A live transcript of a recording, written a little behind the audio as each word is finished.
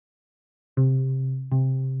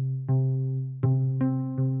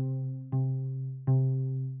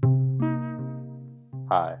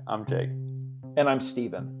Hi, I'm Jake. And I'm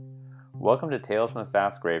Steven. Welcome to Tales from the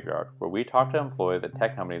SaaS Graveyard, where we talk to employees at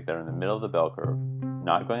tech companies that are in the middle of the bell curve,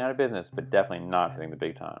 not going out of business, but definitely not hitting the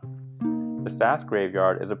big time. The SaaS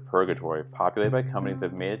Graveyard is a purgatory populated by companies that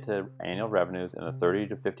have made it to annual revenues in the 30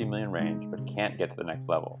 to 50 million range, but can't get to the next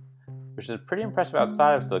level, which is pretty impressive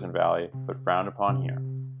outside of Silicon Valley, but frowned upon here.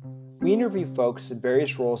 We interview folks in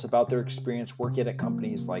various roles about their experience working at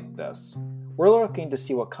companies like this. We're looking to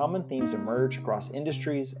see what common themes emerge across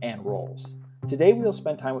industries and roles. Today, we will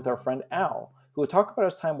spend time with our friend Al, who will talk about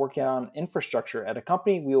his time working on infrastructure at a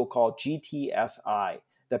company we will call GTSI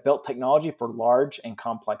that built technology for large and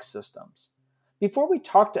complex systems. Before we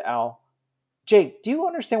talk to Al, Jake, do you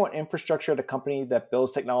understand what infrastructure at a company that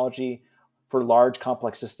builds technology for large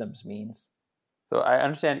complex systems means? So I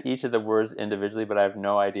understand each of the words individually, but I have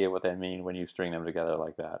no idea what they mean when you string them together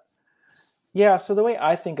like that. Yeah, so the way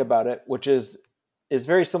I think about it, which is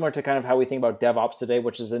very similar to kind of how we think about DevOps today,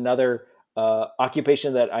 which is another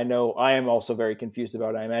occupation that I know I am also very confused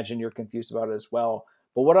about. I imagine you're confused about it as well.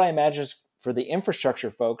 But what I imagine is for the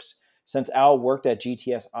infrastructure folks, since Al worked at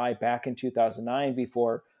GTSI back in 2009,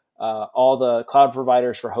 before all the cloud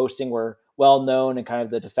providers for hosting were well known and kind of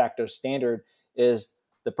the de facto standard, is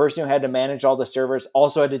the person who had to manage all the servers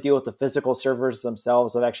also had to deal with the physical servers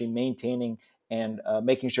themselves of actually maintaining and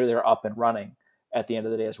making sure they're up and running at the end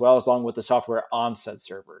of the day, as well as along with the software on said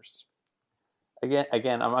servers.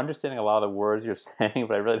 Again, I'm understanding a lot of the words you're saying,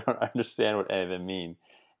 but I really don't understand what any of them mean.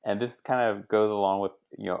 And this kind of goes along with,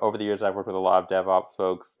 over the years I've worked with a lot of DevOps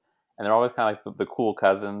folks, and they're always kind of like the cool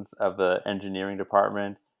cousins of the engineering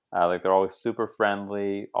department. Like they're always super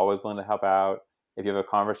friendly, always willing to help out. If you have a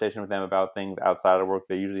conversation with them about things outside of work,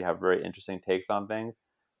 they usually have very interesting takes on things.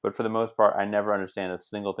 But for the most part, I never understand a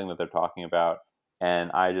single thing that they're talking about,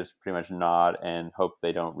 and I just pretty much nod and hope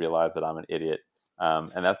they don't realize that I'm an idiot.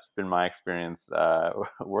 And that's been my experience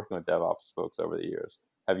working with DevOps folks over the years.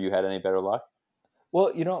 Have you had any better luck?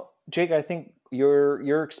 Well, Jake, I think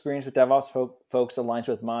your experience with DevOps folks aligns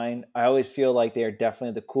with mine. I always feel like they are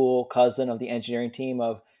definitely the cool cousin of the engineering team.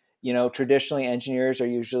 Of traditionally engineers are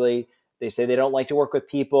usually they say they don't like to work with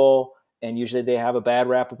people, and usually they have a bad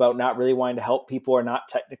rap about not really wanting to help people or not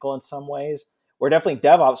technical in some ways. We're definitely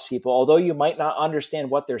DevOps people, although you might not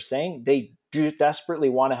understand what they're saying. They do desperately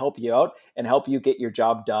want to help you out and help you get your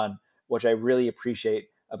job done, which I really appreciate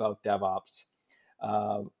about DevOps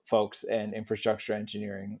folks and infrastructure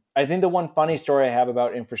engineering. I think the one funny story I have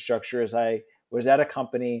about infrastructure is I was at a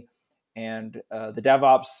company and the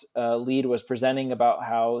DevOps lead was presenting about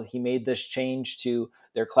how he made this change to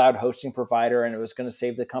their cloud hosting provider and it was going to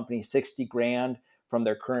save the company 60 grand from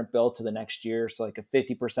their current bill to the next year. So like a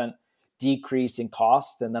 50% decrease in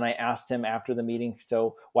cost. And then I asked him after the meeting,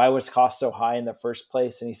 so why was cost so high in the first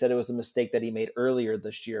place? And he said it was a mistake that he made earlier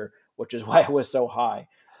this year, which is why it was so high.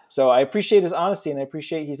 So I appreciate his honesty and I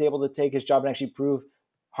appreciate he's able to take his job and actually prove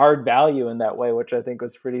hard value in that way, which I think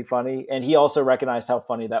was pretty funny. And he also recognized how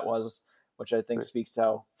funny that was, which I think But, speaks to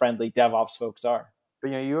how friendly DevOps folks are. but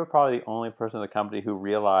you were probably the only person in the company who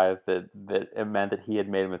realized that it meant that he had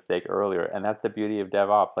made a mistake earlier, and that's the beauty of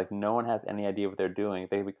DevOps. Like no one has any idea what they're doing.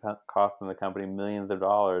 They could be costing the company millions of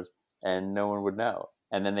dollars, and no one would know.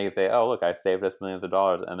 And then they say, "Oh, look, I saved us millions of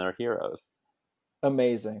dollars," and they're heroes.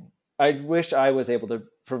 Amazing. I wish I was able to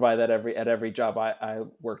provide that at every job I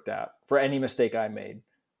worked at for any mistake I made.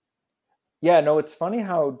 Yeah, no, it's funny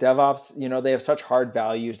how DevOps, they have such hard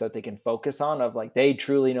values that they can focus on of like they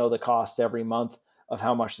truly know the cost every month of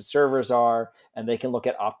how much the servers are, and they can look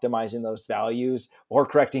at optimizing those values or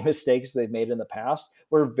correcting mistakes they've made in the past.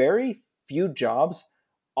 Where very few jobs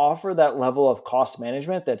offer that level of cost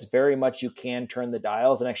management that's very much you can turn the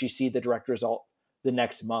dials and actually see the direct result the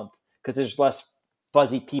next month because there's less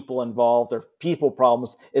fuzzy people involved or people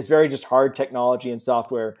problems. It's very just hard technology and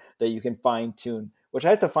software that you can fine tune, which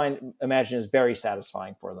I have to imagine is very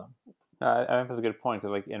satisfying for them. I think that's a good point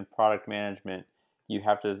because, like in product management, you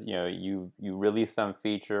have to, you release some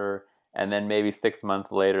feature, and then maybe 6 months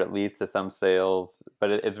later it leads to some sales.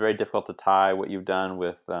 But it's very difficult to tie what you've done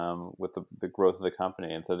with the growth of the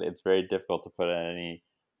company, and so it's very difficult to put any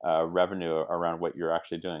revenue around what you're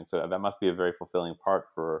actually doing. So that must be a very fulfilling part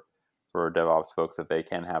for DevOps folks that they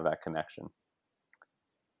can have that connection.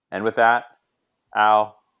 And with that,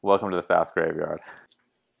 Al, welcome to the SaaS Graveyard.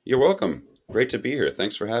 You're welcome. Great to be here.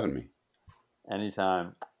 Thanks for having me.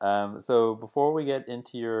 Anytime. So before we get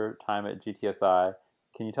into your time at GTSI,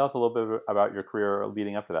 can you tell us a little bit about your career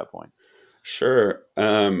leading up to that point? Sure.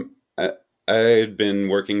 I had been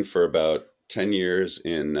working for about 10 years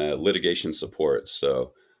in litigation support,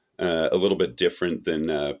 so a little bit different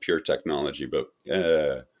than pure technology, but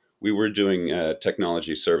we were doing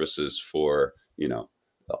technology services for,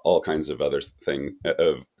 all kinds of other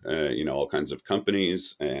all kinds of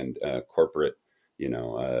companies and corporate,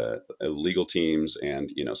 legal teams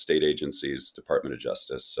and state agencies, Department of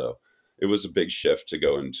Justice. So it was a big shift to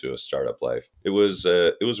go into a startup life. It was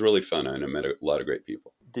really fun, and I met a lot of great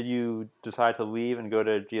people. Did you decide to leave and go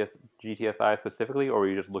to GTSI specifically, or were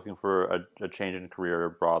you just looking for a change in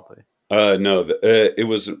career broadly? No, it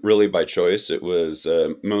was really by choice. It was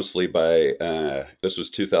mostly by this was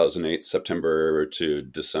 2008, September to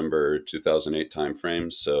December 2008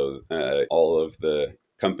 timeframe. So all of the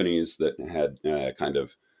companies that had kind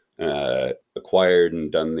of acquired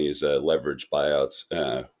and done these leverage buyouts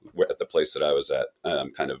were at the place that I was at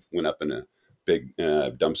kind of went up in a big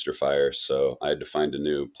dumpster fire. So I had to find a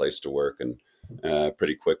new place to work and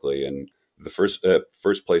pretty quickly. And the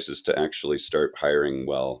first places to actually start hiring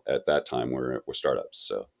well at that time were startups.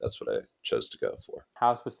 So that's what I chose to go for.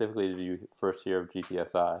 How specifically did you first hear of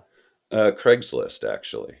GTSI? Craigslist,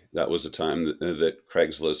 actually, that was a time that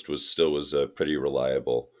Craigslist was a pretty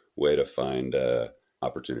reliable way to find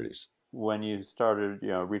opportunities. When you started,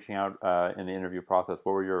 reaching out in the interview process,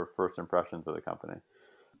 what were your first impressions of the company?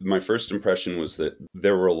 My first impression was that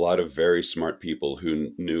there were a lot of very smart people who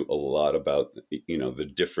knew a lot about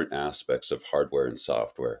the different aspects of hardware and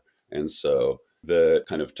software, and so the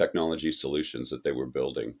kind of technology solutions that they were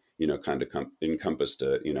building kind of encompassed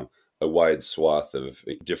a wide swath of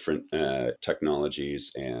different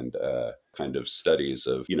technologies and kind of studies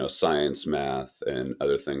of science, math, and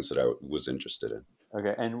other things that I was interested in.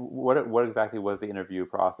 Okay, and what exactly was the interview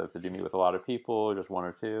process? Did you meet with a lot of people, or just one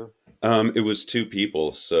or two? It was two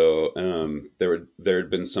people. So there had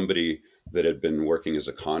been somebody that had been working as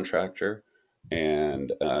a contractor,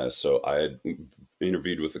 and so I had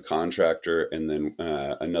interviewed with the contractor, and then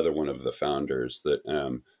another one of the founders that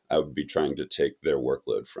I would be trying to take their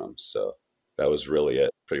workload from. So that was really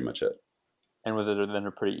it, pretty much it. And was it then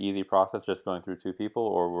a pretty easy process just going through two people,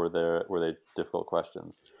 or were they difficult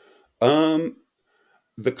questions? Um,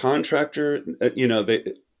 the contractor, they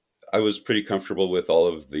I was pretty comfortable with all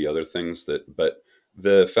of the other things but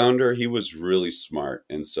the founder, he was really smart.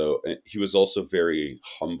 And so he was also very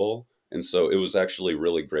humble. And so it was actually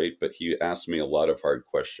really great, but he asked me a lot of hard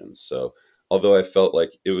questions. So although I felt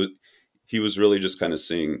like he was really just kind of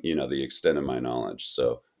seeing, the extent of my knowledge.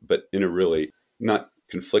 So, but in a really not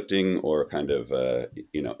conflicting or kind of,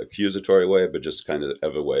 accusatory way, but just kind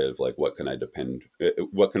of a way of like, what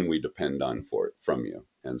can we depend on from you?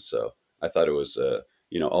 And so I thought it was,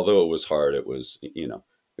 although it was hard, it was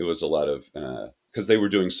a lot of because they were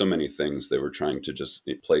doing so many things. They were trying to just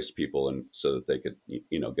place people and so that they could,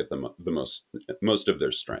 get them the most of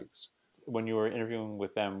their strengths. When you were interviewing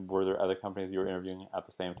with them, were there other companies you were interviewing at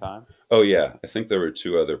the same time? Oh yeah, I think there were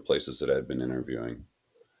two other places that I'd been interviewing.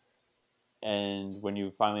 And when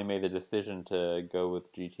you finally made the decision to go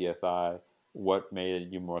with GTSI, what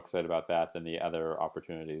made you more excited about that than the other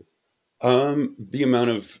opportunities? The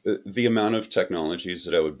amount of technologies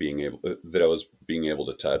that I was being able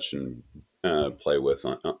to touch and play with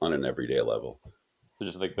on an everyday level. So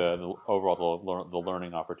just like the overall the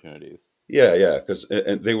learning opportunities. Yeah, because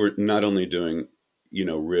they were not only doing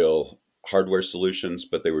real hardware solutions,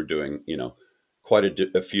 but they were doing quite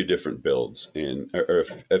a few different builds or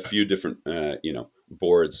a few different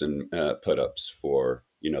boards and put ups for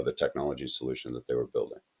the technology solution that they were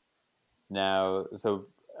building. Now, so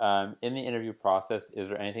in the interview process, is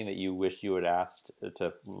there anything that you wish you had asked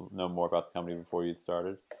to know more about the company before you'd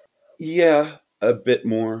started? Yeah, a bit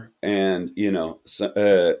more, and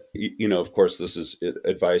of course, this is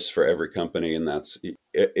advice for every company, and that's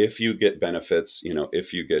if you get benefits,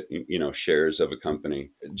 if you get shares of a company,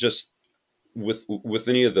 just with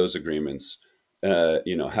any of those agreements,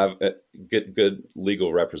 have get good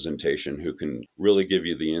legal representation who can really give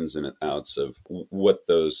you the ins and outs of what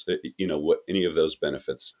those, what any of those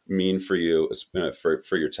benefits mean for you,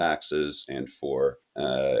 for your taxes, and for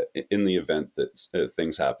in the event that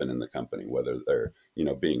things happen in the company, whether they're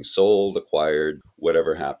being sold, acquired,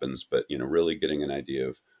 whatever happens. But really getting an idea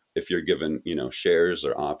of if you're given shares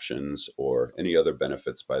or options or any other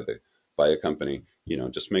benefits by a company,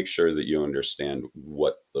 just make sure that you understand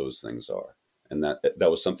what those things are. And that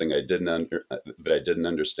was something that I didn't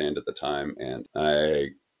understand at the time, and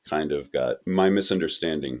I kind of got my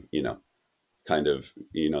misunderstanding, kind of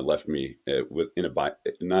left me with in a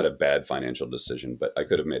not a bad financial decision, but I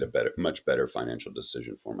could have made a much better financial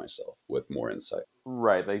decision for myself with more insight.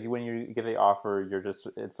 Right, like when you get the offer,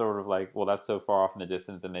 it's sort of like, well, that's so far off in the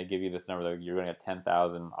distance, and they give you this number that you're going to get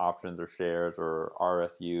 10,000 options or shares or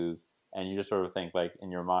RSUs, and you just sort of think like in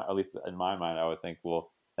your mind, at least in my mind, I would think,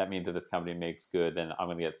 well, that means if this company makes good, then I'm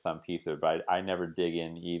going to get some piece of it. But I never dig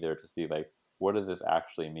in either to see like what does this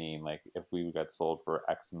actually mean? Like, if we got sold for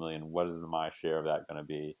X million, what is my share of that going to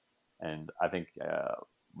be? And I think,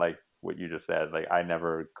 like what you just said, like I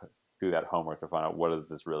never do that homework to find out what does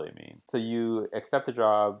this really mean. So you accept the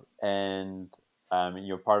job, and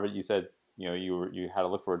part of it, you said, you had to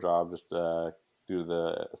look for a job just due to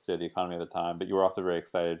the state of the economy at the time, but you were also very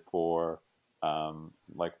excited for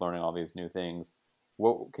like learning all these new things.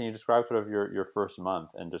 What can you describe sort of your first month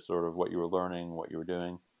and just sort of what you were learning, what you were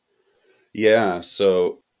doing? Yeah,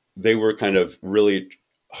 so they were kind of really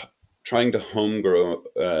trying to home grow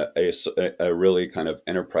a really kind of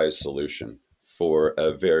enterprise solution for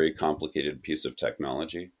a very complicated piece of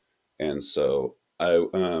technology. And so I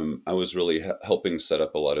was really helping set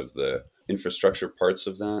up a lot of the infrastructure parts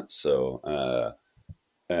of that. So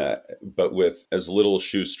but with as little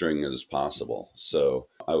shoestring as possible. So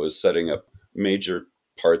I was setting up major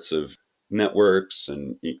parts of networks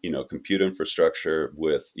and compute infrastructure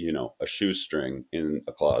with a shoestring in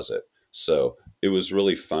a closet. So it was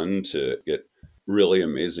really fun to get really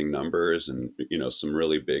amazing numbers and some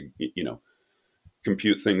really big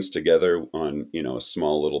compute things together on a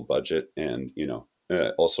small little budget, and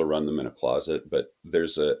also run them in a closet. But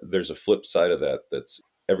there's a flip side of that. That's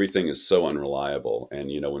everything is so unreliable, and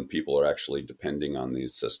when people are actually depending on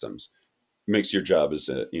these systems, it makes your job as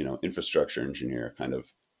a infrastructure engineer kind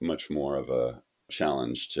of much more of a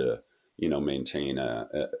challenge to maintain a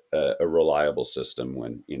reliable system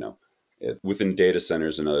when within data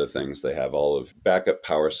centers and other things, they have all of backup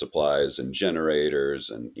power supplies and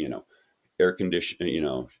generators and air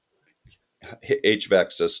conditioning,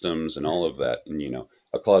 HVAC systems and all of that. And,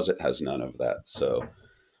 a closet has none of that. So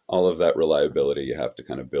all of that reliability you have to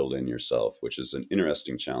kind of build in yourself, which is an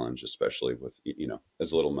interesting challenge, especially with,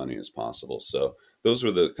 as little money as possible. So those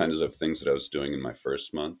were the kinds of things that I was doing in my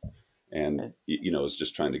first month. And, And, I was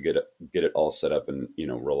just trying to get it all set up and,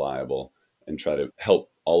 reliable, and try to help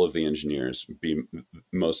all of the engineers be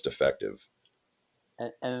most effective.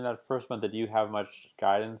 and in that first month, did you have much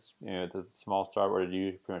guidance? It's a small start, or did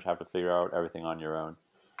you pretty much have to figure out everything on your own?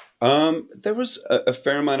 There was a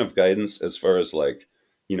fair amount of guidance as far as like,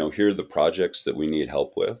 here are the projects that we need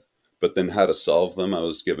help with, but then how to solve them. I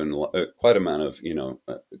was given quite amount of,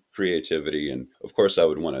 creativity. And of course I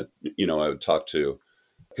would want to, I would talk to,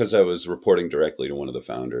 because I was reporting directly to one of the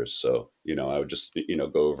founders. So, I would just,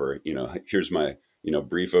 go over, here's my,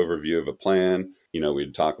 brief overview of a plan,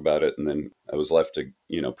 we'd talk about it. And then I was left to,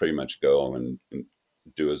 pretty much go and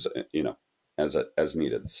do as, as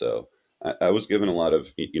needed. So I was given a lot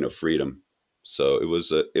of, freedom. So it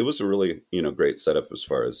was a really, great setup as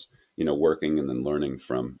far as, working and then learning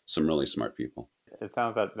from some really smart people. It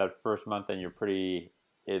sounds that that first month, and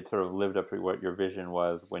it sort of lived up to what your vision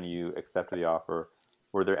was when you accepted the offer.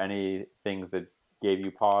 Were there any things that gave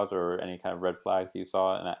you pause, or any kind of red flags that you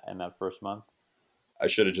saw in that first month? I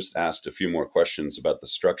should have just asked a few more questions about the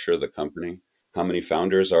structure of the company. How many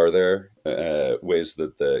founders are there? Ways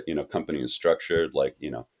that the company is structured, like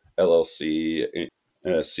LLC,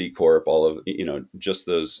 C corp, all of just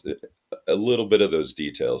those, a little bit of those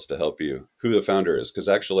details to help you who the founder is. Because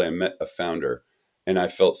actually, I met a founder, and I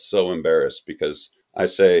felt so embarrassed because I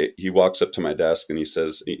say he walks up to my desk and he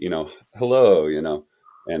says, hello,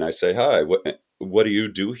 and I say hi. What do you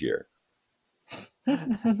do here? He's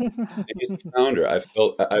the founder. I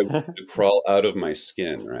felt I wanted to crawl out of my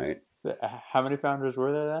skin, right? So, how many founders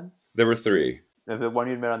were there then? There were three. There's the one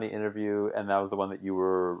you'd met on the interview, and that was the one that you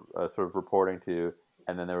were sort of reporting to,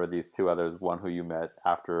 and then there were these two others, one who you met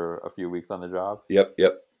after a few weeks on the job. Yep,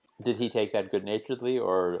 yep. Did he take that good naturedly,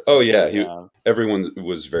 or Oh did yeah, he? everyone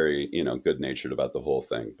was very, good natured about the whole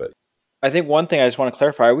thing, but I think one thing I just want to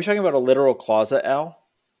clarify: are we talking about a literal closet, Al?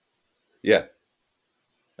 yeah.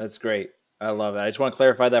 That's great. I love it. I just want to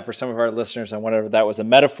clarify that for some of our listeners on whether that was a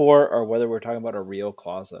metaphor or whether we're talking about a real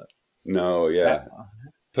closet. No, yeah. Yeah.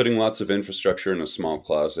 Putting lots of infrastructure in a small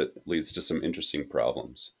closet leads to some interesting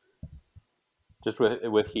problems. Just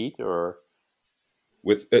with heat, or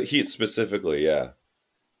With heat specifically, yeah.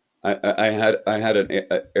 I had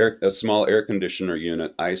a small air conditioner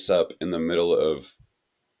unit ice up in the middle of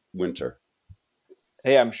winter.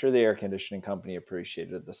 Hey, I'm sure the air conditioning company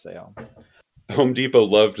appreciated the sale. Home Depot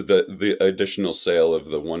loved the additional sale of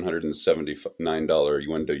the $179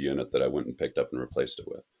 window unit that I went and picked up and replaced it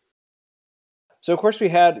with. So, of course, we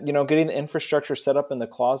had, getting the infrastructure set up in the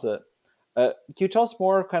closet. Can you tell us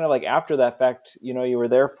more kind of like after that fact, you were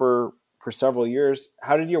there for several years.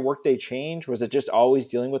 How did your workday change? Was it just always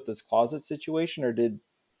dealing with this closet situation, or did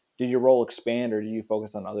your role expand, or did you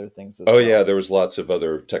focus on other things as Oh well? yeah, there was lots of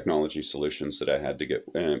other technology solutions that I had to get,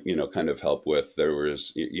 kind of help with. There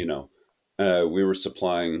was, we were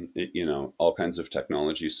supplying, all kinds of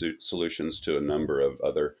technology solutions to a number of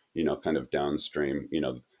other, kind of downstream,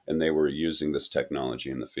 and they were using this technology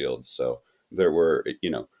in the field. So there were,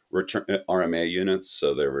 return RMA units.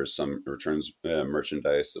 So there were some returns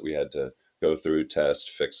merchandise that we had to go through, test,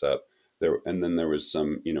 fix up there. And then there was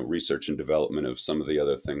some, research and development of some of the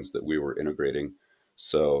other things that we were integrating.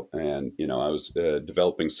 So, and, I was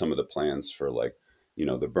developing some of the plans for like,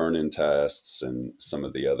 the burn-in tests and some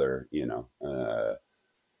of the other,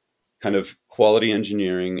 kind of quality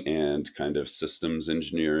engineering and kind of systems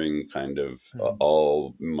engineering, kind of Mhm.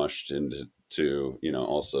 all mushed into,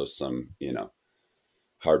 also some,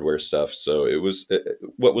 hardware stuff. So it was,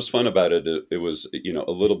 what was fun about it, it was,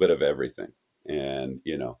 a little bit of everything. And,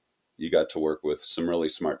 you got to work with some really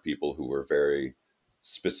smart people who were very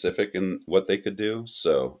specific in what they could do.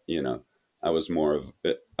 So, I was more of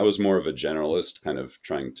a generalist, kind of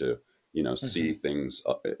trying to, see Mhm. things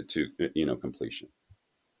to, completion.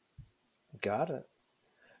 Got it.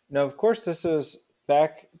 Now, of course, this is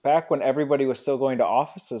back when everybody was still going to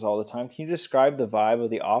offices all the time. Can you describe the vibe of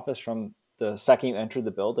the office from the second you entered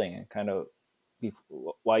the building and kind of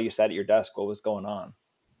while you sat at your desk, what was going on?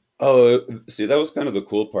 Oh, see, that was kind of the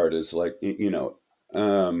cool part is like,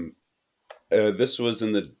 um, this was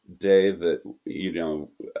in the day that,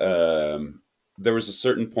 there was a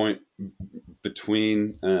certain point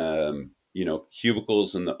between,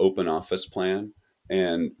 cubicles and the open office plan.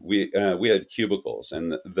 And we had cubicles,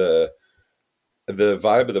 and the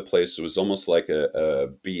vibe of the place was almost like a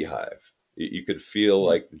beehive. You could feel Hmm.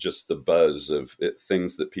 like just the buzz of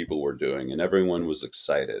things that people were doing, and everyone was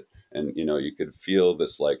excited. And you could feel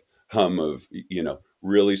this like hum of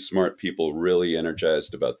really smart people, really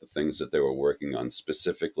energized about the things that they were working on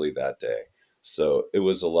specifically that day. So it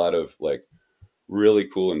was a lot of like really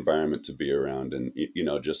cool environment to be around, and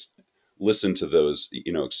just listen to those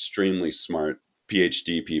extremely smart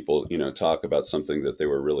PhD people talk about something that they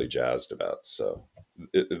were really jazzed about. So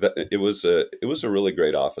it was a really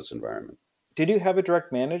great office environment. Did you have a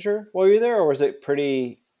direct manager while you were there, or was it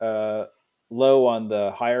pretty low on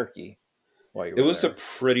the hierarchy while you It were was a there?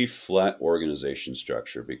 pretty flat organization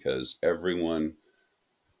structure because everyone,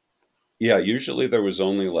 yeah, usually there was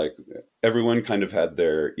only like everyone kind of had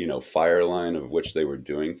their, fire line of which they were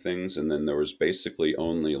doing things. And then there was basically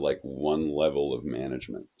only like one level of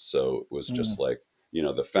management. So it was Mm. just like,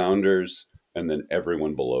 the founders and then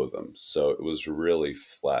everyone below them. So it was really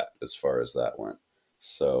flat as far as that went.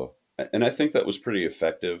 So, and I think that was pretty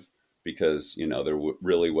effective because, there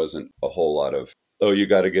really wasn't a whole lot of, oh, you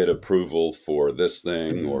got to get approval for this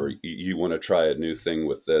thing, or Mhm. you want to try a new thing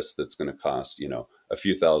with this that's going to cost, a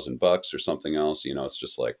few $1,000 or something else. It's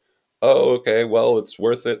just like, oh, okay, well, it's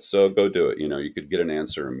worth it, so go do it. You could get an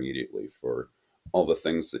answer immediately for all the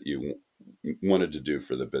things that you wanted to do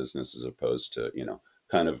for the business, as opposed to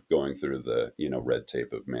kind of going through the red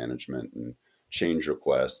tape of management and change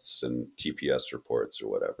requests and TPS reports or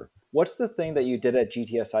whatever. What's the thing that you did at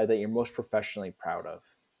GTSI that you're most professionally proud of?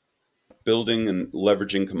 Building and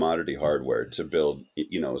leveraging commodity hardware to build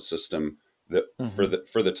a system that Hmm.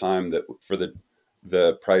 for the time that for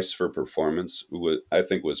the price for performance was, I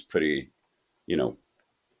think, was pretty, you know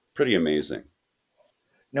pretty amazing.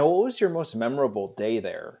 Now, what was your most memorable day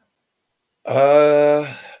there?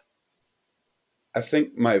 uh I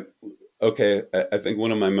think my okay I think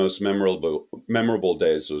one of my most memorable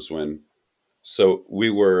days was when, so we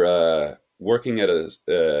were working at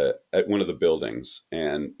one of the buildings,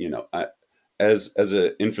 and I, as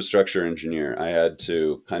an infrastructure engineer, I had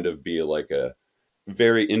to kind of be like a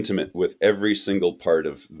very intimate with every single part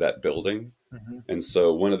of that building. Hmm. And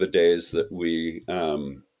so one of the days that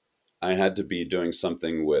I had to be doing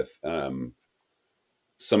something with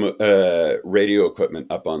some radio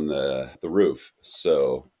equipment up on the roof.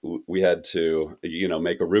 So we had to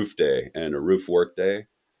make a roof day and a roof work day,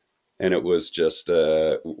 and it was just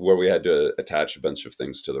where we had to attach a bunch of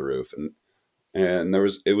things to the roof, and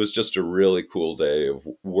it was just a really cool day of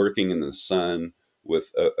working in the sun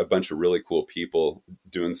with a bunch of really cool people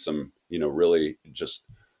doing some really just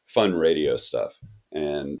fun radio stuff,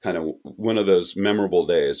 and kind of one of those memorable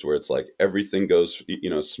days where it's like everything goes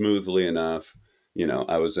smoothly enough.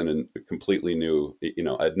 I was in a completely new,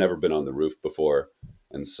 I'd never been on the roof before,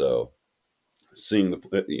 and so seeing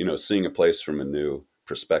a place from a new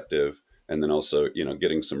perspective, and then also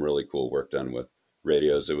getting some really cool work done with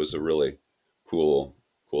radios, it was a really cool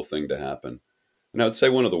thing to happen. And I would say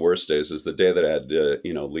one of the worst days is the day that I had to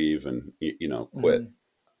leave and quit. Hmm.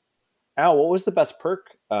 Al, what was the best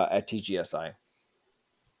perk at TGSI?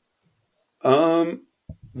 um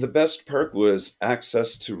The best perk was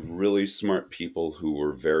access to really smart people who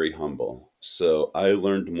were very humble. So I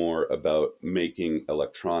learned more about making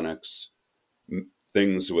electronics,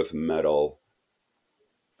 things with metal,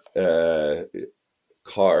 uh,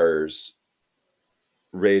 cars,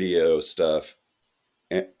 radio stuff.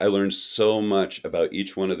 And I learned so much about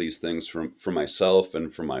each one of these things from myself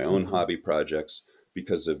and from my own Hmm. hobby projects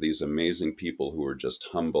because of these amazing people who were just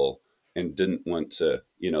humble and didn't want to,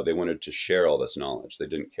 they wanted to share all this knowledge. They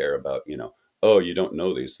didn't care about, oh, you don't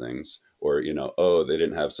know these things, or, oh, they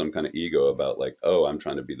didn't have some kind of ego about like, oh, I'm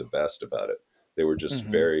trying to be the best about it. They were just Hmm.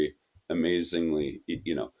 very amazingly,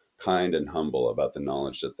 kind and humble about the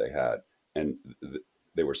knowledge that they had. And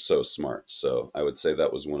they were so smart. So I would say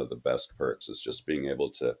that was one of the best perks, is just being able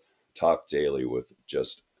to talk daily with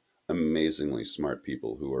just amazingly smart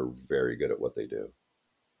people who are very good at what they do.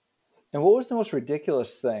 And what was the most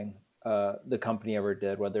ridiculous thing the company ever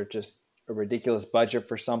did? Whether just a ridiculous budget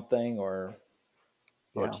for something, or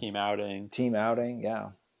Or yeah, team outing. team outing. Yeah.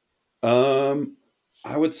 Um,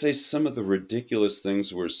 I would say some of the ridiculous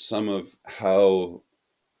things were some of how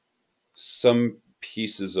some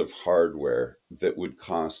pieces of hardware that would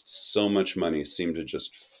cost so much money seemed to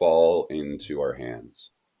just fall into our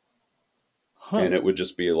hands. Huh. And it would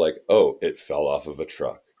just be like, oh, it fell off of a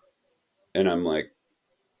truck. And I'm like,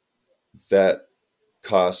 that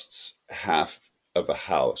costs half of a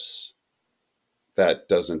house. That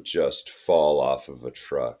doesn't just fall off of a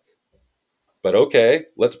truck. But okay,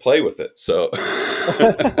 let's play with it. So,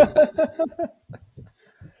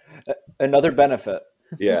 Another benefit.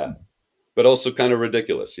 yeah, but also kind of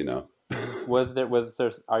ridiculous. Was there?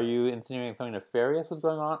 Are you insinuating something nefarious was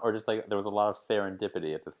going on, or just like there was a lot of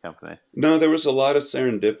serendipity at this company? No, there was a lot of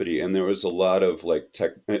serendipity and there was a lot of like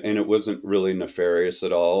tech, and it wasn't really nefarious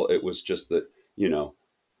at all. It was just that,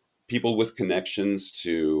 people with connections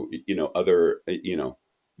to, other,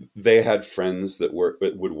 they had friends that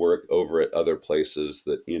would work over at other places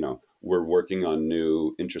that were working on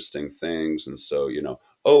new interesting things, and so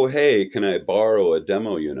oh hey, can I borrow a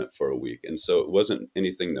demo unit for a week? And so it wasn't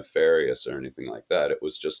anything nefarious or anything like that. It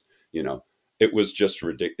was just it was just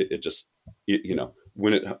ridiculous. It just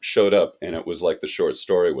when it showed up and it was like the short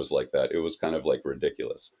story was like that, it was kind of like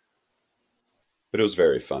ridiculous, but it was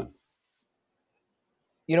very fun.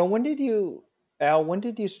 When did you, Al? When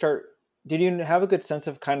did you start? Did you have a good sense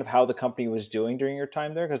of kind of how the company was doing during your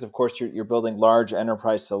time there? Because of course you're building large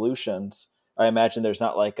enterprise solutions. I imagine there's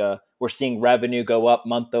not like we're seeing revenue go up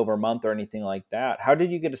month over month or anything like that. How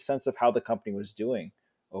did you get a sense of how the company was doing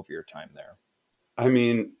over your time there? I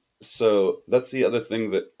mean, so that's the other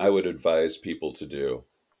thing that I would advise people to do,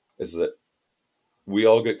 is that we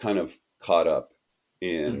all get kind of caught up Hmm.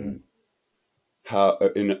 in how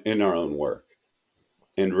in our own work.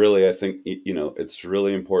 And really, I think it's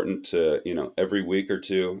really important to every week or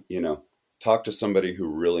two talk to somebody who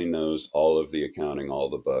really knows all of the accounting, all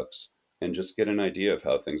the books, and just get an idea of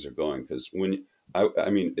how things are going. Because I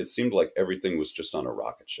mean, it seemed like everything was just on a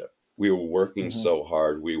rocket ship. We were working Hmm. so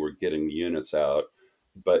hard, we were getting units out,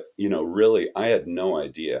 but really, I had no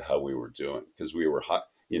idea how we were doing, because we were hot.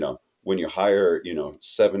 When you hire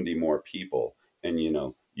 70 more people and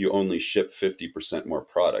you only ship 50% more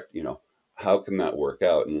product, how can that work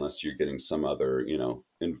out unless you're getting some other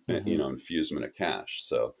Hmm. infusement of cash?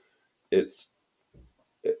 So it's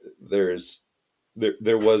there's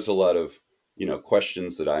there was a lot of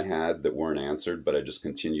questions that I had that weren't answered, but I just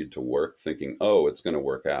continued to work thinking, oh, it's going to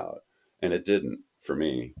work out. And it didn't for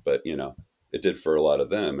me, but it did for a lot of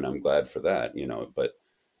them, and I'm glad for that. But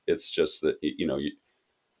it's just that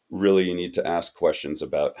you need to ask questions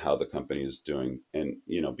about how the company is doing, and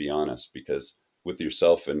be honest, because with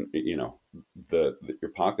yourself and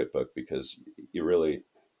your pocketbook, because you really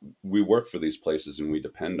we work for these places and we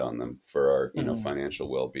depend on them for our Hmm. financial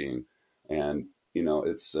well-being. And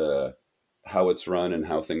it's how it's run and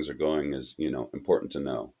how things are going is important to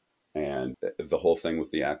know. And the whole thing with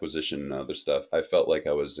the acquisition and other stuff, I felt like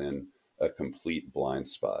I was in a complete blind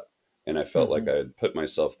spot, and I felt like Hmm. I had put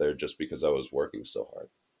myself there just because I was working so hard.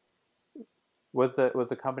 Was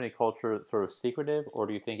the company culture sort of secretive, or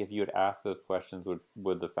do you think if you had asked those questions,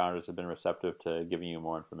 would the founders have been receptive to giving you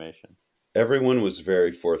more information? Everyone was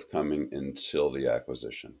very forthcoming until the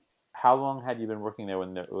acquisition. How long had you been working there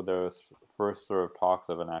when there was first sort of talks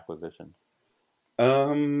of an acquisition?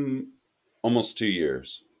 Um, Almost 2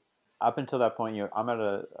 years. Up until that point, I'm at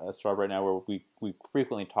a startup right now where we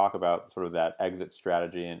frequently talk about sort of that exit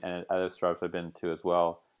strategy, and other startups I've been to as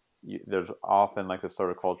well. There's often like this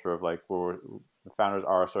sort of culture of like where the founders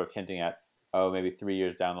are sort of hinting at, oh, maybe 3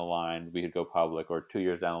 years down the line we could go public, or 2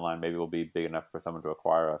 years down the line maybe we'll be big enough for someone to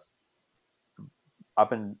acquire us.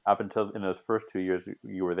 up until in those first 2 years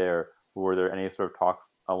you were there, were there any sort of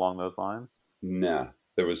talks along those lines? Nah,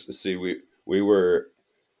 there was. See, we were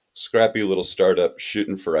scrappy little startup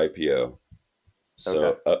shooting for IPO. Okay.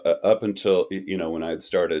 So up until when I had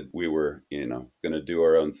started, we were going to do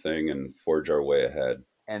our own thing and forge our way ahead.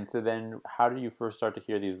 And so then, how did you first start to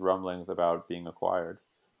hear these rumblings about being acquired?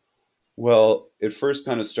 Well, it first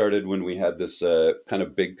kind of started when we had this kind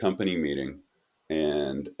of big company meeting,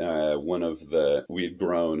 and one of the we had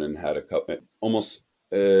grown and had a couple almost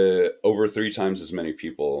over 3 times as many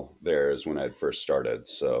people there as when I had first started.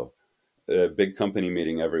 So a big company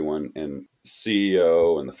meeting, everyone and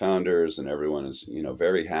CEO and the founders and everyone is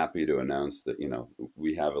very happy to announce that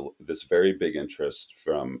we have this very big interest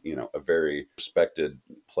from a very respected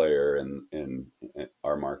player in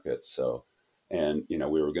our market. So, and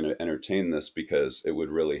we were going to entertain this because it would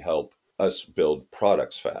really help us build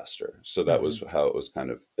products faster. So that was Mm-hmm. how it was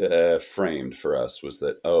kind of framed for us, was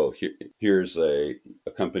that, oh, here's a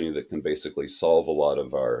company that can basically solve a lot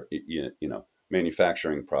of our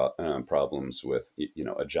manufacturing problems with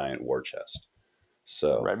a giant war chest.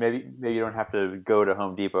 So Right. Maybe you don't have to go to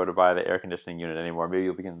Home Depot to buy the air conditioning unit anymore. Maybe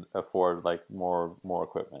you can afford like more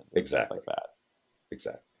equipment and things exactly, like that.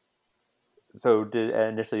 exactly, So did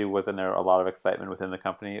initially wasn't there a lot of excitement within the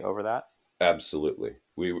company over that? absolutely.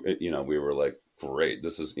 We were like, great.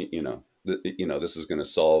 This is this is going to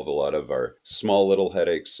solve a lot of our small little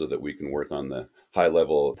headaches, so that we can work on the high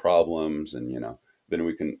level problems, and then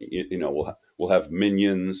we can we'll have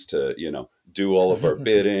minions to do all of our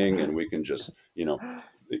bidding, and we can just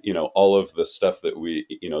all of the stuff that we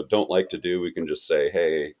don't like to do, we can just say,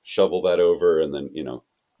 hey, shovel that over, and then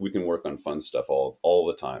we can work on fun stuff all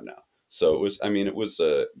the time now. So it was, I mean, it was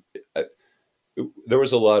there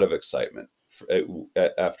was a lot of excitement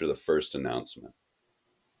after the first announcement.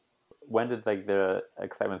 When did like the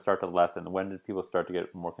excitement start to lessen? When did people start to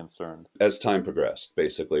get more concerned? As time progressed,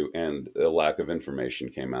 basically, and a lack of information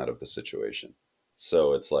came out of the situation.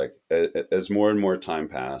 So it's like, as more and more time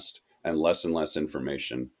passed and less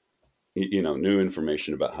information, new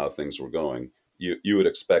information about how things were going, you would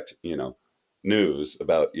expect news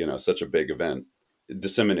about such a big event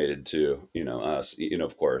disseminated to us,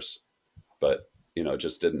 of course, but it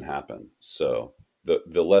just didn't happen. So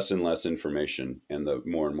the less and less information and the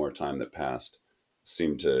more and more time that passed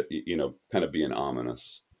seemed to kind of be an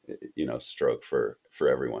ominous stroke for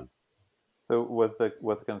everyone. So was the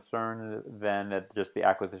concern then that just the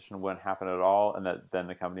acquisition wouldn't happen at all, and that then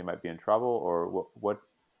the company might be in trouble, or what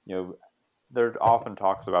you know? There often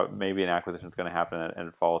talks about maybe an acquisition is going to happen and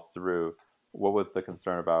it falls through. What was the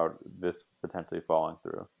concern about this potentially falling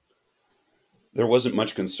through? There wasn't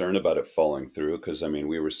much concern about it falling through, because I mean,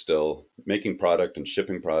 we were still making product and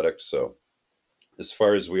shipping product. So as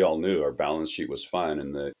far as we all knew, our balance sheet was fine,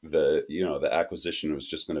 and the acquisition was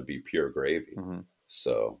just going to be pure gravy. Mm-hmm.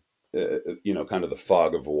 So kind of the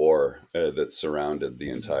fog of war that surrounded the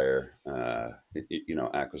entire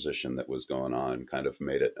acquisition that was going on kind of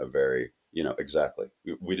made it a very exactly,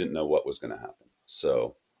 we didn't know what was going to happen.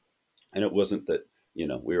 So, and it wasn't that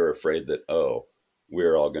we were afraid that, oh,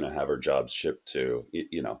 we're all going to have our jobs shipped to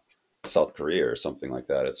South Korea or something like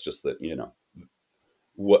that. It's just that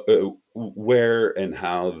what where and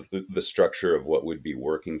how the structure of what would be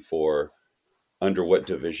working for, under what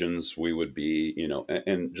divisions we would be,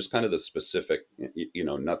 and just kind of the specific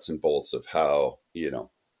nuts and bolts of how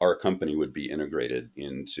our company would be integrated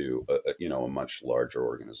into a much larger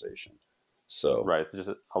organization. So Right. So just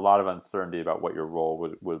a lot of uncertainty about what your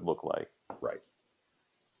role would look like. right.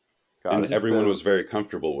 Got And it. everyone So was very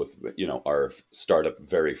comfortable with our startup,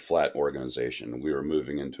 very flat organization. We were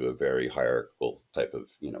moving into a very hierarchical type of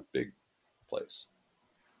big place.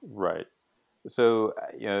 right. So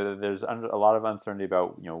there's a lot of uncertainty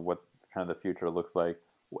about what kind of the future looks like.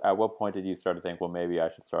 At what point did you start to think, well, maybe I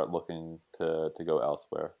should start looking to go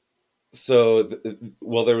elsewhere? So,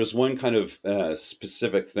 well, there was one kind of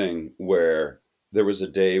specific thing where there was a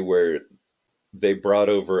day where they brought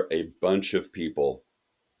over a bunch of people,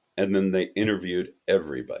 and then they interviewed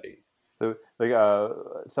everybody. So like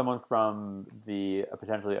someone from the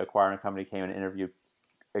potentially acquiring company came and interviewed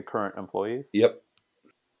current employees, Yep.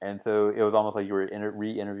 and so it was almost like you were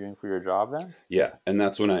re-interviewing for your job then. Yeah. And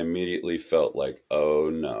that's when I immediately felt like, oh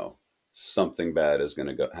no, something bad is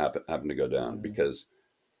going to happen to go down, Mm-hmm. because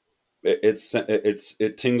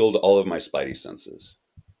it tingled all of my spidey senses.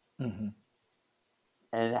 Mm-hmm.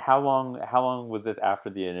 And how long was this after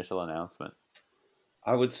the initial announcement?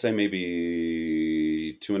 I would say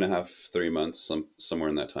maybe 2.5, 3 months, somewhere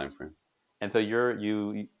in that time frame. And so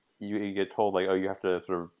you get told like, oh, you have to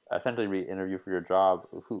sort of essentially re-interview for your job.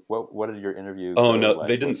 What did your interview Oh go no, like?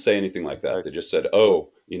 they didn't say anything like that. Like, They just said, what,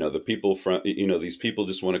 "Oh, the people from these people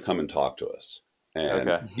just want to come and talk to us." And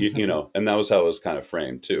okay. and that was how it was kind of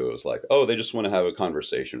framed too. It was like, "Oh, they just want to have a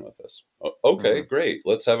conversation with us." Okay, Hmm. great.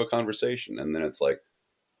 Let's have a conversation. And then it's like,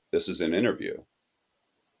 "This is an interview."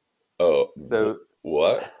 Oh, So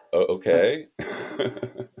what? Oh, okay.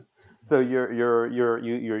 so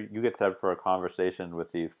you get set up for a conversation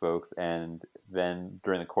with these folks, and then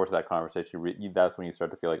during the course of that conversation, that's when you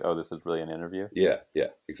start to feel like, oh, this is really an interview. Yeah, yeah,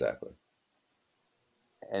 exactly.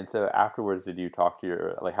 And so afterwards, did you talk to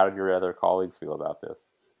your like? How did your other colleagues feel about this?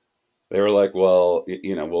 They were like, well,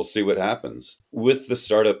 we'll see what happens. With the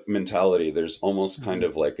startup mentality, there's almost kind Mhm.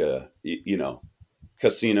 of like a,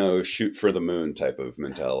 casino shoot for the moon type of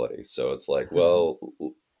mentality. So it's like, well,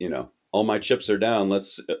 all my chips are down.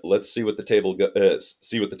 Let's see what the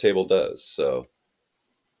see what the table does. So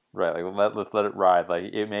Right, like let's let it ride.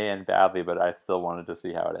 Like it may end badly, but I still wanted to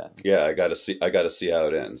see how it ends. yeah, I got to see how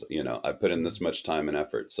it ends. I put in this Mhm. much time and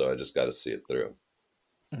effort, so I just got to see it through.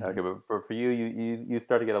 Okay, Mhm. but for you, you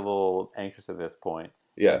start to get a little anxious at this point,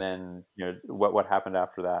 and Yeah. then what happened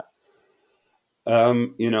after that?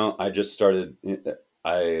 I just started.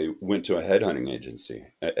 I went to a headhunting agency,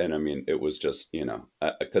 and I mean, it was just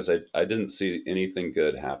because I didn't see anything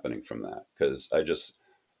good happening from that because I just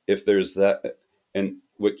if there's that, and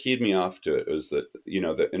what keyed me off to it was that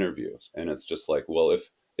the interviews, and it's just like, well,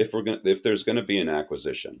 if there's gonna be an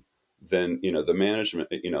acquisition, then the management,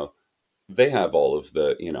 they have all of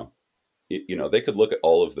the they could look at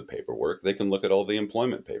all of the paperwork. They can look at all the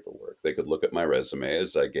employment paperwork. They could look at my resume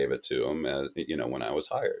as I gave it to them, when I was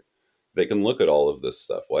hired. They can look at all of this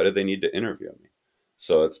stuff. Why do they need to interview me?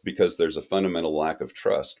 So it's because there's a fundamental lack of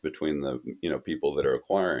trust between the people that are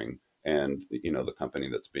acquiring and the company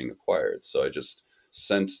that's being acquired. So I just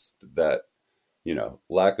sensed that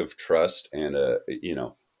lack of trust and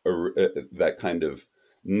that kind of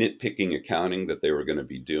nitpicking accounting that they were going to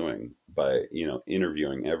be doing by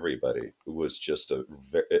interviewing everybody was just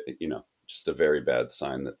just a very bad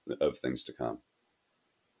sign of things to come.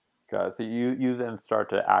 Got it. So you then start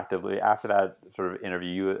to actively after that sort of interview,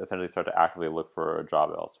 you essentially start to actively look for a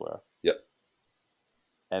job elsewhere, Yep.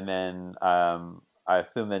 and then I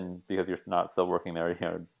assume then because you're not still working there,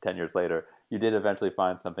 10 years later, you did eventually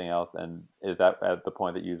find something else, and is that at the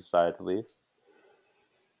point that you decided to leave?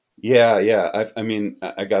 Yeah, yeah. I mean,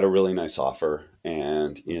 I got a really nice offer,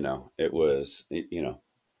 and Mm. it was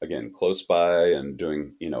again close by, and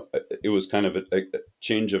doing it was kind of a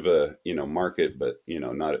change of a market, but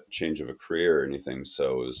not a change of a career or anything.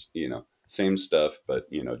 So it was same stuff, but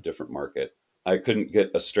different market. I couldn't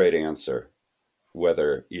get a straight answer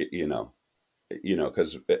whether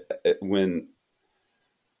because when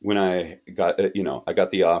I got I got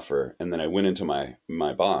the offer, and then I went into my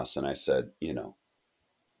boss and I said,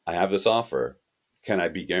 I have this offer. Can I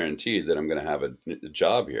be guaranteed that I'm going to have a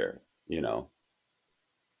job here?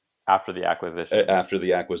 After the acquisition. After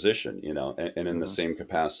the acquisition, and in the Hmm. same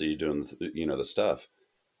capacity doing the stuff.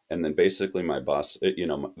 And then basically my boss,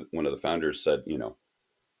 one of the founders said,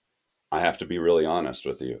 I have to be really honest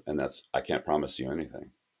with you, and that's I can't promise you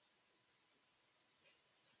anything.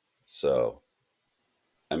 So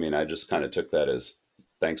I mean, I just kind of took that as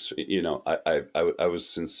thanks. I was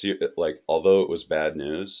sincere. Like, although it was bad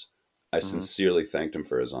news, I Hmm. sincerely thanked him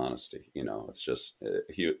for his honesty. It's just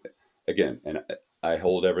he again, and I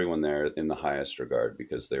hold everyone there in the highest regard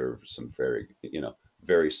because they were some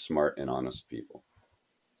very smart and honest people.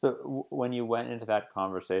 So when you went into that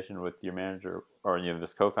conversation with your manager or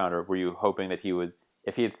this co-founder, were you hoping that he would,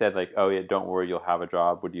 if he had said like, "Oh yeah, don't worry, you'll have a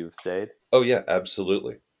job," would you have stayed? Oh yeah,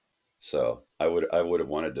 absolutely. So I would have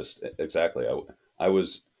wanted to exactly. I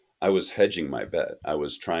was I was hedging my bet. I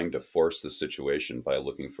was trying to force the situation by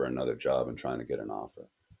looking for another job and trying to get an offer.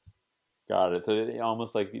 Got it. So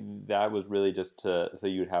almost like that was really just to so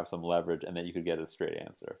you'd have some leverage and that you could get a straight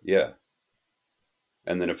answer. Yeah.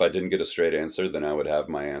 And then if I didn't get a straight answer, then I would have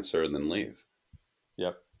my answer and then leave.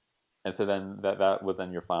 Yep. And so then that was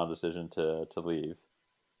then your final decision to leave.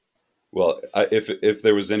 Well, if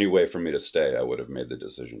there was any way for me to stay, I would have made the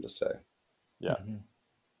decision to stay. Yeah. Mhm.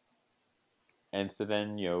 And so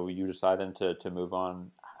then you decide then to move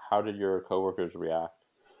on. How did your coworkers react?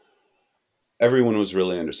 Everyone was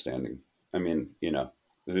really understanding. I mean,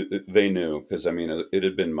 they knew because I mean, it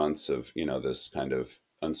had been months of this kind of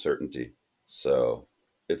uncertainty. So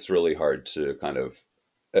it's really hard to kind of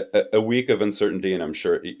a week of uncertainty, and I'm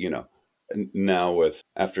sure now with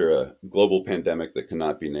after a global pandemic that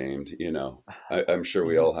cannot be named, I'm sure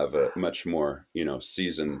we Hmm. all have a much more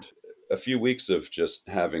seasoned a few weeks of just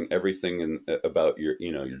having everything about your,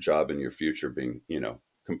 your job and your future being,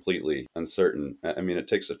 completely uncertain. I mean, it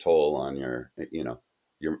takes a toll on your,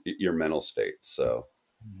 your mental state. So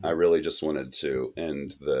I Mhm. really just wanted to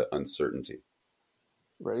end the uncertainty.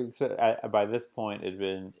 Right. So by this point, it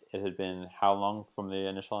had been how long from the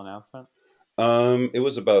initial announcement? It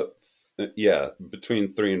was about, yeah,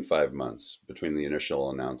 between 3 and 5 months between the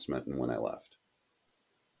initial announcement and when I left.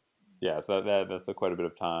 Yeah, so that's quite a bit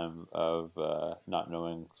of time of not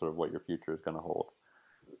knowing sort of what your future is going to hold.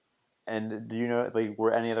 And do you know, like,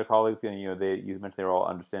 were any other colleagues, you mentioned they were all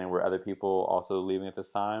understanding, were other people also leaving at this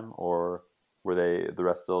time, or were the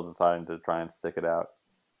rest still deciding to try and stick it out?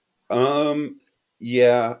 Um,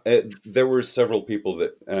 yeah, there were several people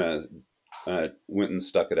that went and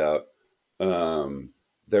stuck it out. Um,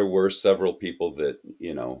 there were several people that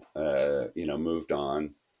moved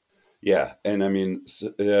on. Yeah, and I mean,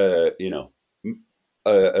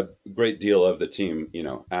 a great deal of the team,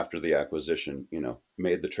 after the acquisition,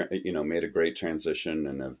 made a great transition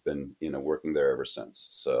and have been, working there ever since.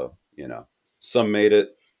 So, some made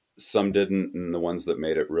it, some didn't, and the ones that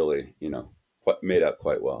made it really, made out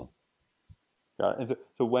quite well. Got it. And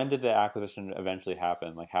so when did the acquisition eventually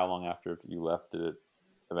happen? Like, how long after you left did it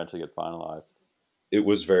eventually get finalized? It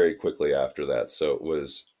was very quickly after that, so it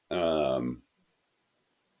was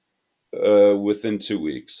within 2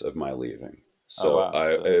 weeks of my leaving. Oh, So wow.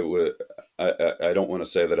 So, I don't want to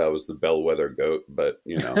say that I was the bellwether goat, but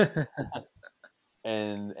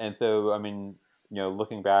and so, I mean,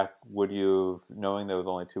 looking back, would you, knowing that it was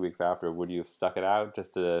only 2 weeks after, would you have stuck it out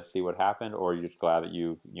just to see what happened, or are you just glad that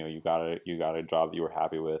you got a job that you were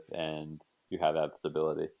happy with and you had that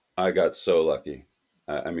stability? I got so lucky.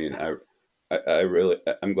 I mean, I really,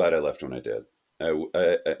 I'm glad I left when I did.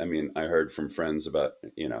 I mean, I heard from friends about,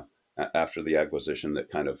 after the acquisition that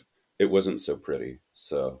kind of, it wasn't so pretty.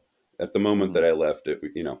 So at the moment Hmm. that I left it,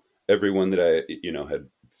 everyone that I, had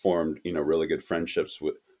formed, really good friendships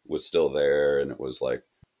with was still there. And it was like,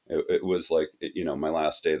 my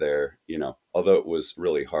last day there, although it was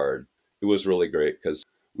really hard, it was really great because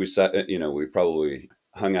we sat, we probably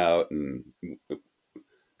hung out and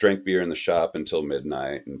drank beer in the shop until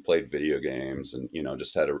midnight and played video games and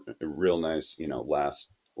just had a real nice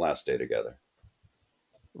last day together.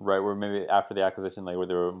 Right, where maybe after the acquisition, like, where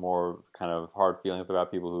there were more kind of hard feelings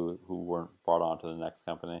about people who weren't brought on to the next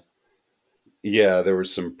company. Yeah, there were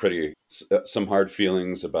some hard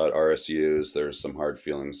feelings about RSUs. There were some hard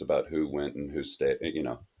feelings about who went and who stayed,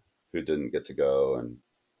 who didn't get to go, and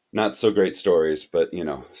not so great stories, but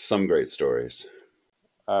some great stories.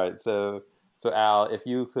 All right, so Al, if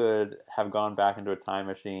you could have gone back into a time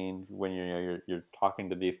machine when you're talking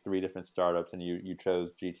to these three different startups and you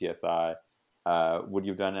chose GTSI, would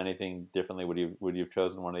you have done anything differently? Would you have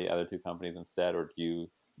chosen one of the other two companies instead, or do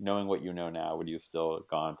you, knowing what you know now, would you have still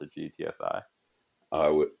gone to GTSI? I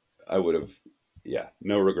would I would have, yeah,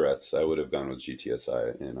 no regrets. I would have gone with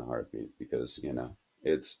GTSI in a heartbeat because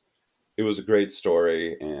it was a great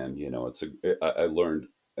story, and I learned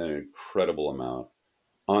an incredible amount.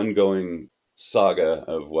 Ongoing saga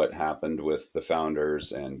of what happened with the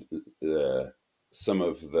founders and some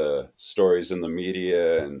of the stories in the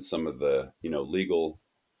media and some of the legal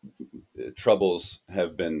troubles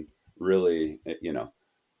have been really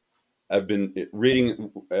I've been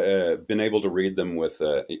reading, been able to read them with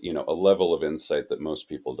a level of insight that most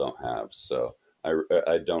people don't have. So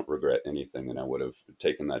I don't regret anything, and I would have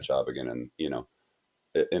taken that job again, and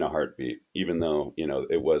in a heartbeat. Even though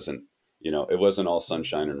it wasn't all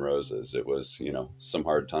sunshine and roses. It was some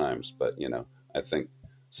hard times, but I think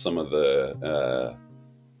some of the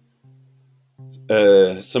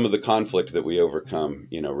conflict that we overcome,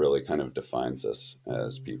 really kind of defines us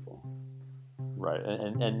as people. Right,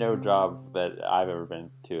 and no job that I've ever been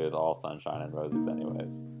to is all sunshine and roses,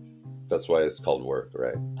 anyways. That's why it's called work,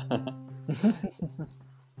 right?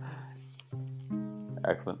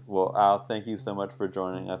 Excellent. Well, Al, thank you so much for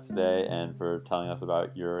joining us today and for telling us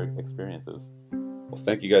about your experiences. Well,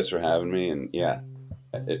 thank you guys for having me, and yeah,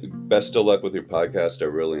 best of luck with your podcast. I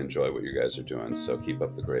really enjoy what you guys are doing, so keep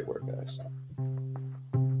up the great work, guys.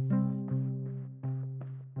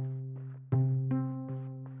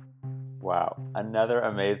 Wow, another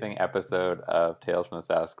amazing episode of Tales from the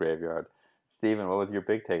South Graveyard. Stephen, what was your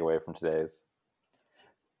big takeaway from today's?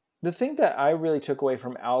 The thing that I really took away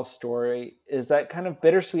from Al's story is that kind of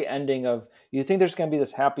bittersweet ending of, you think there's going to be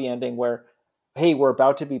this happy ending where, hey, we're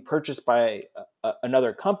about to be purchased by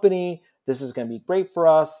another company. This is going to be great for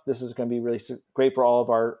us. This is going to be really great for all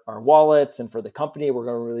of our wallets and for the company. We're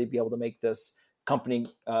going to really be able to make this company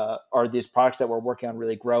or these products that we're working on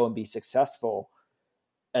really grow and be successful.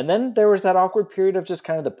 And then there was that awkward period of just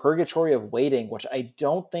kind of the purgatory of waiting, which I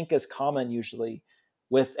don't think is common usually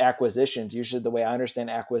with acquisitions. Usually, the way I understand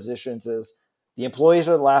acquisitions is the employees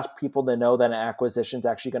are the last people to know that an acquisition is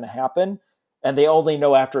actually going to happen, and they only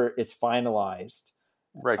know after it's finalized.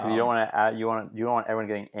 Right, because you don't want to add, you don't want everyone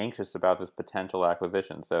getting anxious about this potential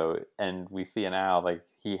acquisition. So, and we see now, like,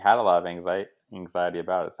 he had a lot of anxiety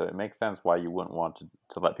about it. So it makes sense why you wouldn't want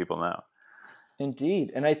to let people know.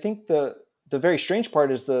 Indeed, and I think the very strange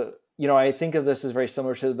part is I think of this as very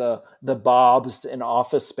similar to the Bobs in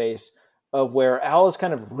Office Space, of where Al is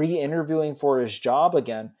kind of re-interviewing for his job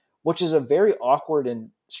again, which is a very awkward and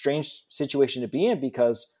strange situation to be in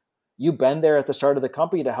because you've been there at the start of the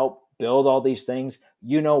company to help build all these things.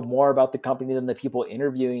 You know more about the company than the people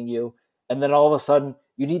interviewing you, and then all of a sudden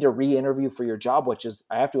you need to re-interview for your job, which is,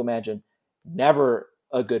 I have to imagine, never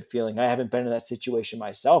a good feeling. I haven't been in that situation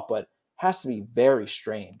myself, but has to be very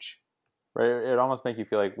strange. Right, it almost makes you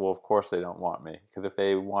feel like, well, of course they don't want me, because if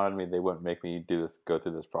they wanted me, they wouldn't make me go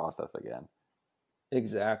through this process again.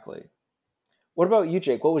 Exactly. What about you,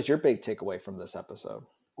 Jake? What was your big takeaway from this episode?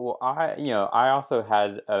 Well, I also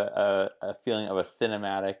had a feeling of a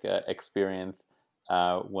cinematic experience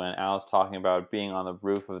when Al was talking about being on the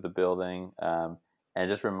roof of the building, and it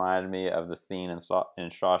just reminded me of the scene in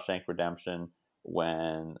Shawshank Redemption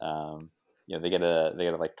when they get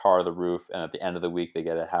to like tar the roof, and at the end of the week they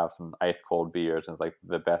get to have some ice cold beers, and it's like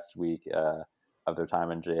the best week of their time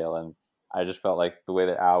in jail. And I just felt like the way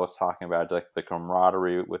that Al was talking about, like the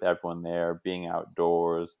camaraderie with everyone there, being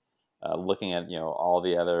outdoors, looking at all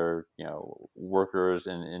the other workers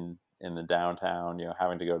in the downtown,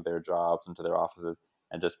 having to go to their jobs and to their offices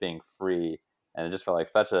and just being free, and it just felt like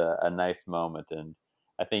such a nice moment. And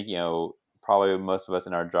I think probably most of us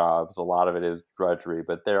in our jobs, a lot of it is drudgery,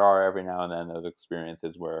 but there are every now and then those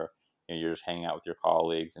experiences where you're just hanging out with your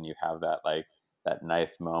colleagues and you have that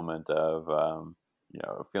nice moment of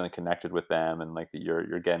feeling connected with them, and like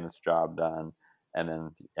you're getting this job done.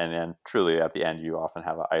 And then truly at the end you often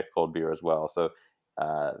have an ice cold beer as well. So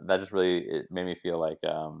that just really, it made me feel like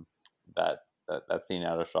that scene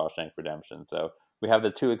out of Shawshank Redemption. So we have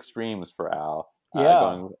the two extremes for Al, Yeah.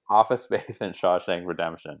 going Office Space and Shawshank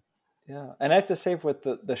Redemption. Yeah. And I have to say, with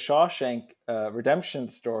the Shawshank Redemption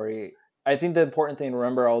story, I think the important thing to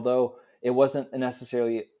remember, although it wasn't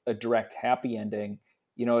necessarily a direct happy ending,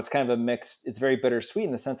 it's kind of a mixed, it's very bittersweet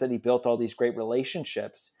in the sense that he built all these great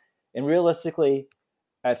relationships. And realistically,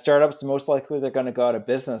 at startups, most likely they're going to go out of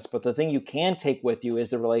business. But the thing you can take with you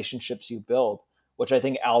is the relationships you build, which I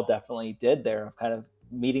think Al definitely did there, of kind of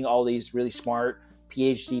meeting all these really smart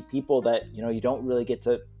PhD people that you don't really get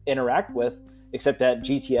to interact with except at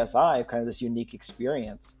GTSI, kind of this unique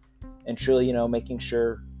experience. And truly, making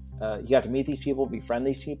sure you got to meet these people, befriend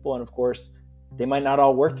these people, and of course, they might not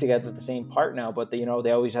all work together at the same part now, but they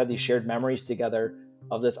always have these shared memories together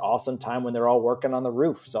of this awesome time when they're all working on the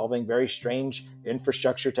roof, solving very strange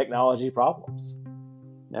infrastructure technology problems.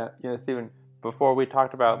 Yeah, Stephen, before we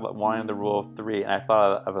talked about wanting the rule of three, and I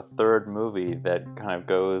thought of a third movie that kind of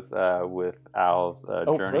goes with Al's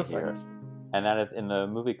journey perfect. here. And that is in the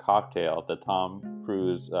movie Cocktail, the Tom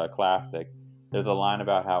Cruise classic. There's a line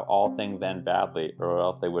about how all things end badly, or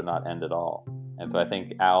else they would not end at all. And so I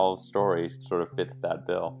think Al's story sort of fits that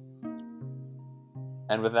bill.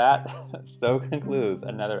 And with that, so concludes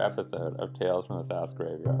another episode of Tales from the South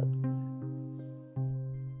Graveyard.